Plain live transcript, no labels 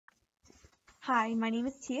Hi, my name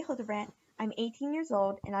is Tia Hildebrandt. I'm 18 years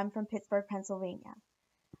old and I'm from Pittsburgh, Pennsylvania.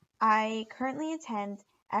 I currently attend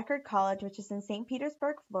Eckerd College, which is in St.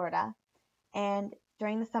 Petersburg, Florida, and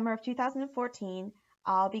during the summer of 2014,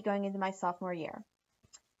 I'll be going into my sophomore year.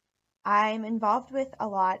 I'm involved with a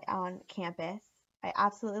lot on campus. I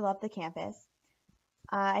absolutely love the campus.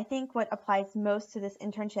 I think what applies most to this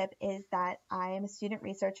internship is that I am a student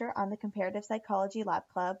researcher on the Comparative Psychology Lab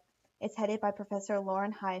Club. It's headed by Professor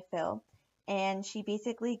Lauren Highfill, and she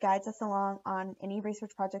basically guides us along on any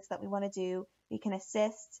research projects that we want to do. We can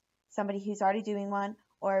assist somebody who's already doing one,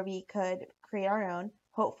 or we could create our own.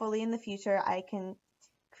 Hopefully in the future I can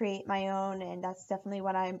create my own, and that's definitely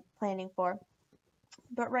what I'm planning for.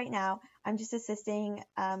 But right now I'm just assisting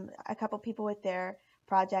a couple people with their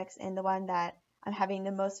projects, and the one that I'm having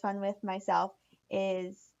the most fun with myself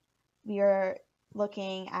is we are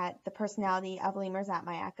looking at the personality of lemurs at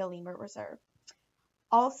Myakka Lemur Reserve.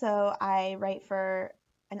 Also, I write for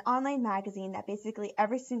an online magazine that basically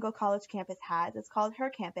every single college campus has. It's called Her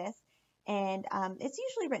Campus, and it's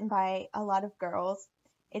usually written by a lot of girls.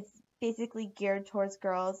 It's basically geared towards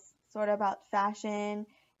girls, sort of about fashion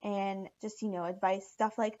and just, advice,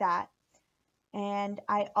 stuff like that. And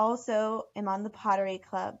I also am on the Pottery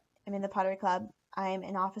Club. I'm in the Pottery Club. I'm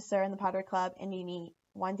an officer in the Pottery Club, and we meet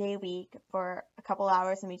one day a week for a couple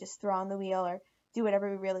hours, and we just throw on the wheel or do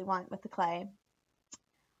whatever we really want with the clay.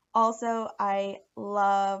 Also, I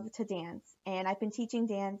love to dance, and I've been teaching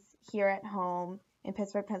dance here at home in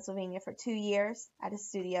Pittsburgh, Pennsylvania for 2 years at a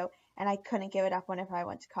studio, and I couldn't give it up whenever I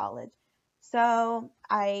went to college. So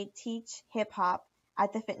I teach hip hop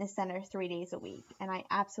at the fitness center 3 days a week, and I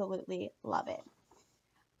absolutely love it.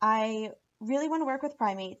 I really want to work with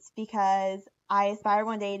primates because I aspire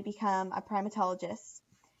one day to become a primatologist,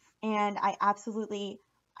 and I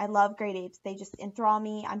love great apes. They just enthrall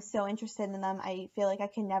me. I'm so interested in them. I feel like I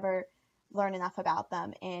can never learn enough about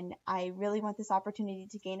them, and I really want this opportunity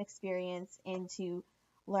to gain experience and to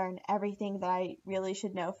learn everything that I really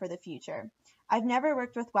should know for the future. I've never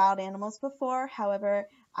worked with wild animals before. However,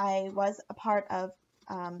 I was a part of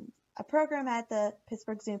a program at the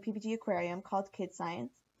Pittsburgh Zoo PPG Aquarium called Kids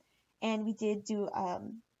Science, and we did do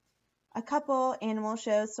a couple animal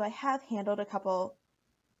shows, so I have handled a couple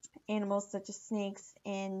animals such as snakes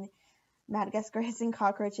and Madagascar hissing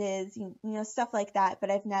cockroaches, stuff like that, but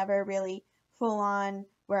I've never really full-on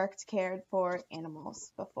cared for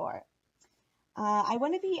animals before. I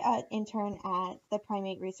want to be an intern at the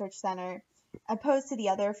Primate Research Center opposed to the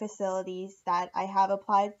other facilities that I have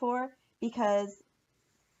applied for, because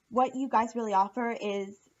what you guys really offer is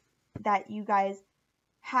that you guys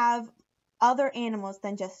have other animals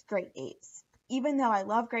than just great apes. Even though I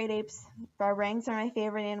love great apes, orangs are my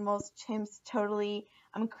favorite animals, chimps totally,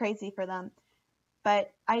 I'm crazy for them. But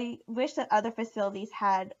I wish that other facilities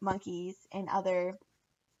had monkeys and other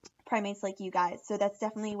primates like you guys. So that's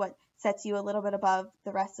definitely what sets you a little bit above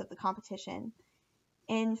the rest of the competition.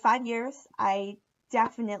 In 5 years, I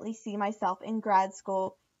definitely see myself in grad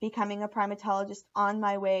school becoming a primatologist on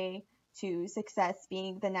my way to success,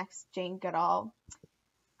 being the next Jane Goodall.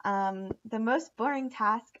 The most boring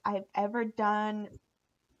task I've ever done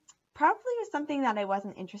probably was something that I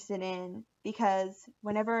wasn't interested in, because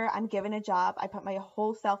whenever I'm given a job, I put my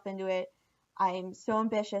whole self into it. I'm so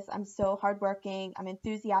ambitious, I'm so hardworking, I'm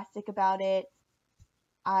enthusiastic about it.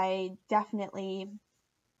 I put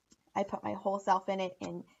my whole self in it,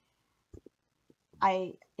 and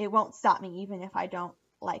it won't stop me even if I don't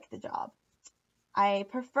like the job. I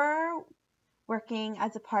prefer working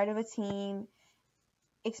as a part of a team,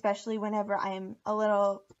 especially whenever I'm a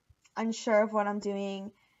little unsure of what I'm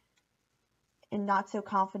doing and not so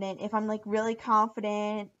confident. If I'm really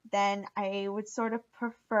confident, then I would sort of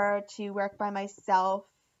prefer to work by myself,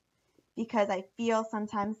 because I feel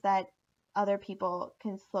sometimes that other people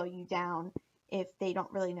can slow you down if they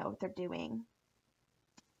don't really know what they're doing.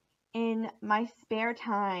 In my spare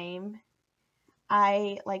time,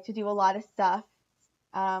 I like to do a lot of stuff.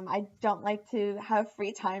 I don't like to have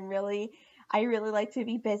free time, really. I really like to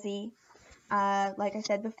be busy. Like I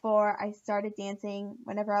said before, I started dancing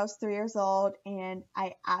whenever I was 3 years old, and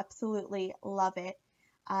I absolutely love it.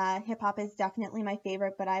 Hip-hop is definitely my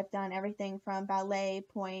favorite, but I've done everything from ballet,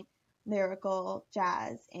 point, lyrical,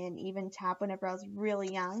 jazz, and even tap whenever I was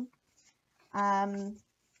really young.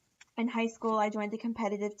 In high school, I joined the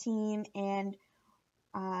competitive team, and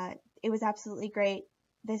it was absolutely great.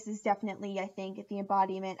 This is definitely, I think, the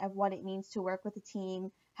embodiment of what it means to work with a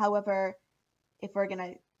team. However, if we're going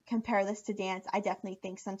to compare this to dance, I definitely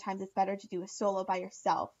think sometimes it's better to do a solo by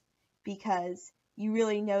yourself, because you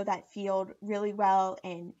really know that field really well,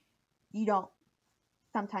 and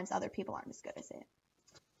sometimes other people aren't as good as it.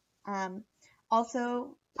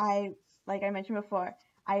 Also, like I mentioned before,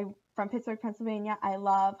 I'm from Pittsburgh, Pennsylvania. I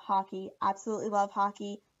love hockey, absolutely love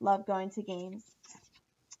hockey, love going to games.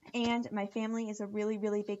 And my family is a really,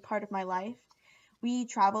 really big part of my life. We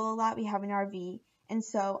travel a lot. We have an RV. And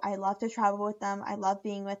so I love to travel with them. I love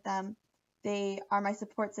being with them. They are my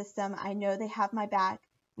support system. I know they have my back.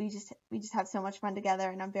 We just have so much fun together,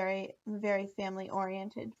 and I'm a very family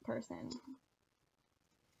oriented person.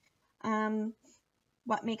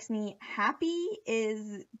 What makes me happy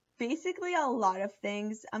is basically a lot of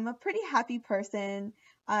things. I'm a pretty happy person.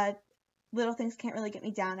 Little things can't really get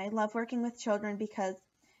me down. I love working with children because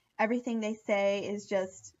everything they say is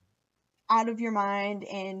just out of your mind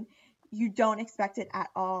and you don't expect it at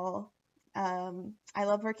all. I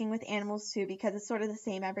love working with animals too because it's sort of the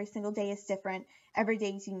same. Every single day is different. Every day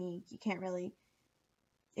is unique. You can't really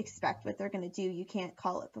expect what they're going to do. You can't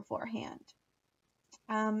call it beforehand.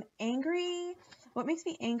 Angry. What makes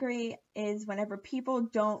me angry is whenever people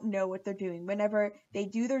don't know what they're doing, whenever they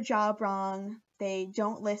do their job wrong, they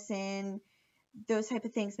don't listen. Those type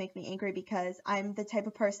of things make me angry because I'm the type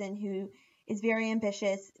of person who is very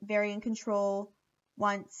ambitious, very in control,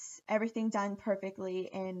 wants everything done perfectly,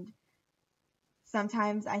 and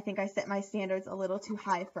sometimes I think I set my standards a little too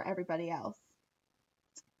high for everybody else.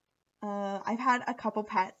 I've had a couple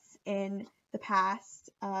pets in the past.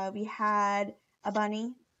 We had a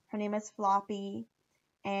bunny. Her name is Floppy,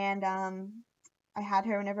 and I had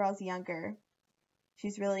her whenever I was younger.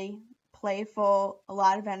 She's really playful, a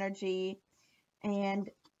lot of energy, and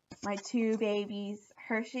my two babies,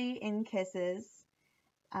 Hershey and Kisses.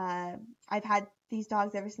 I've had these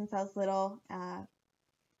dogs ever since I was little.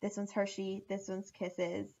 This one's Hershey, this one's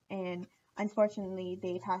Kisses, and unfortunately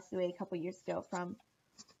they passed away a couple years ago from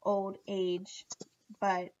old age.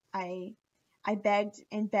 But I begged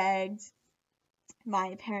and begged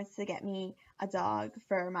my parents to get me a dog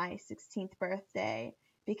for my 16th birthday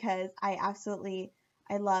because I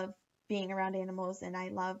love being around animals, and I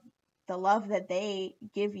love the love that they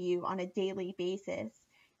give you on a daily basis.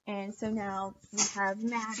 And so now we have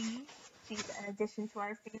Maddie. She's an addition to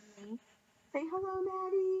our family. Say hello,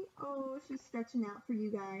 Maddie. Oh, she's stretching out for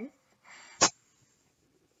you guys.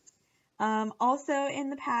 Also in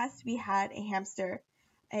the past, we had a hamster.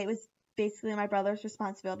 It was basically my brother's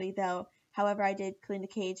responsibility, though. However, I did clean the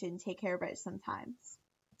cage and take care of it sometimes.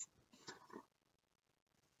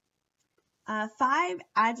 5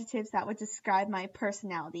 adjectives that would describe my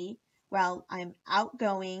personality. Well, I'm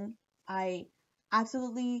outgoing. I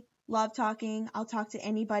absolutely love talking. I'll talk to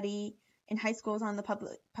anybody. In high school, I was on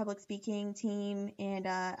the public speaking team, and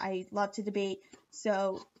I love to debate.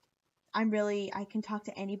 So I can talk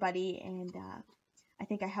to anybody, and I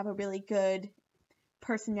think I have a really good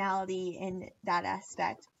personality in that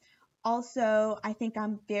aspect. Also, I think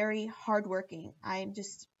I'm very hardworking.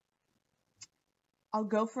 I'll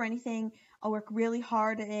go for anything. I'll work really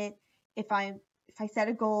hard at it. If I set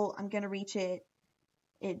a goal, I'm gonna reach it.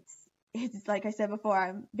 It's like I said before,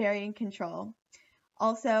 I'm very in control.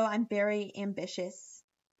 Also, I'm very ambitious.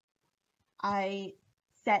 I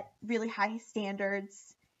set really high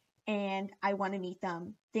standards and I want to meet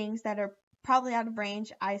them. Things that are probably out of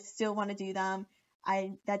range, I still want to do them.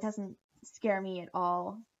 That doesn't scare me at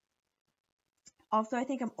all. Also, I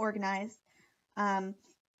think I'm organized. I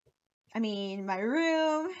mean, my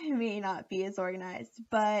room may not be as organized,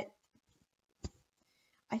 but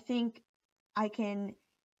I think I can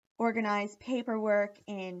organize paperwork,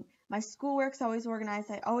 and my schoolwork's always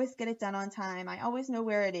organized. I always get it done on time. I always know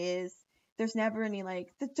where it is. There's never any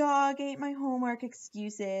like, the dog ate my homework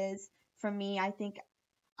excuses from me. I think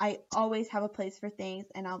I always have a place for things,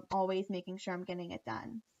 and I'm always making sure I'm getting it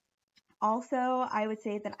done. Also, I would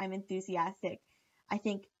say that I'm enthusiastic. I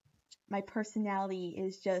think my personality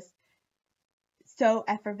is just so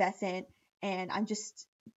effervescent, and I'm just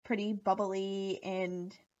pretty bubbly,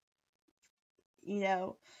 and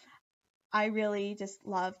I really just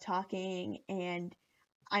love talking, and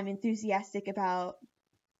I'm enthusiastic about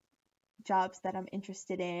jobs that I'm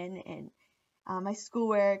interested in, and my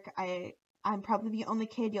schoolwork. I'm probably the only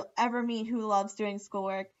kid you'll ever meet who loves doing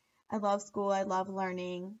schoolwork. I love school. I love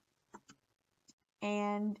learning.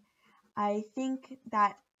 And I think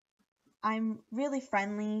that I'm really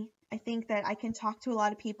friendly. I think that I can talk to a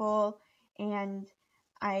lot of people, and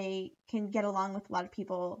I can get along with a lot of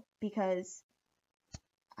people because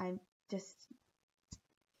I'm just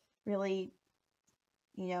really,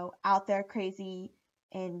 out there crazy,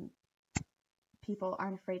 and people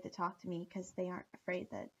aren't afraid to talk to me because they aren't afraid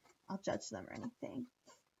that I'll judge them or anything.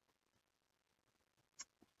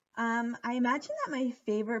 I imagine that my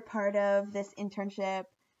favorite part of this internship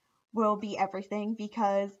will be everything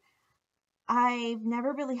because I've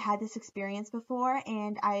never really had this experience before,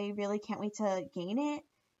 and I really can't wait to gain it.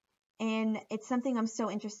 And it's something I'm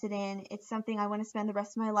so interested in. It's something I want to spend the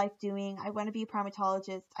rest of my life doing. I want to be a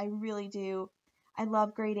primatologist. I really do. I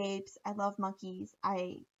love great apes. I love monkeys.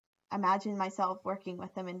 I imagine myself working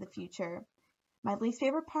with them in the future. My least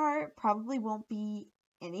favorite part probably won't be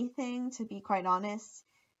anything, to be quite honest,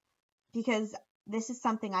 because this is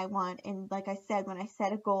something I want. And like I said, when I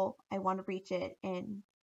set a goal, I want to reach it. And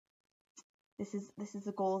this is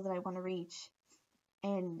a goal that I want to reach.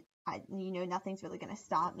 And nothing's really going to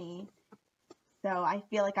stop me. So I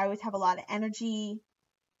feel like I always have a lot of energy.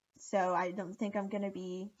 So I don't think I'm going to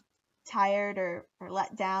be tired or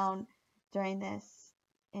let down during this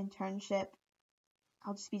internship.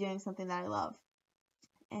 I'll just be doing something that I love.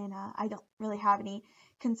 And I don't really have any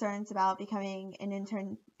concerns about becoming an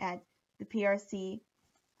intern at the PRC.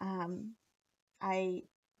 I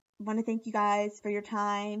want to thank you guys for your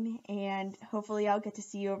time, and hopefully I'll get to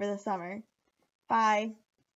see you over the summer. Bye.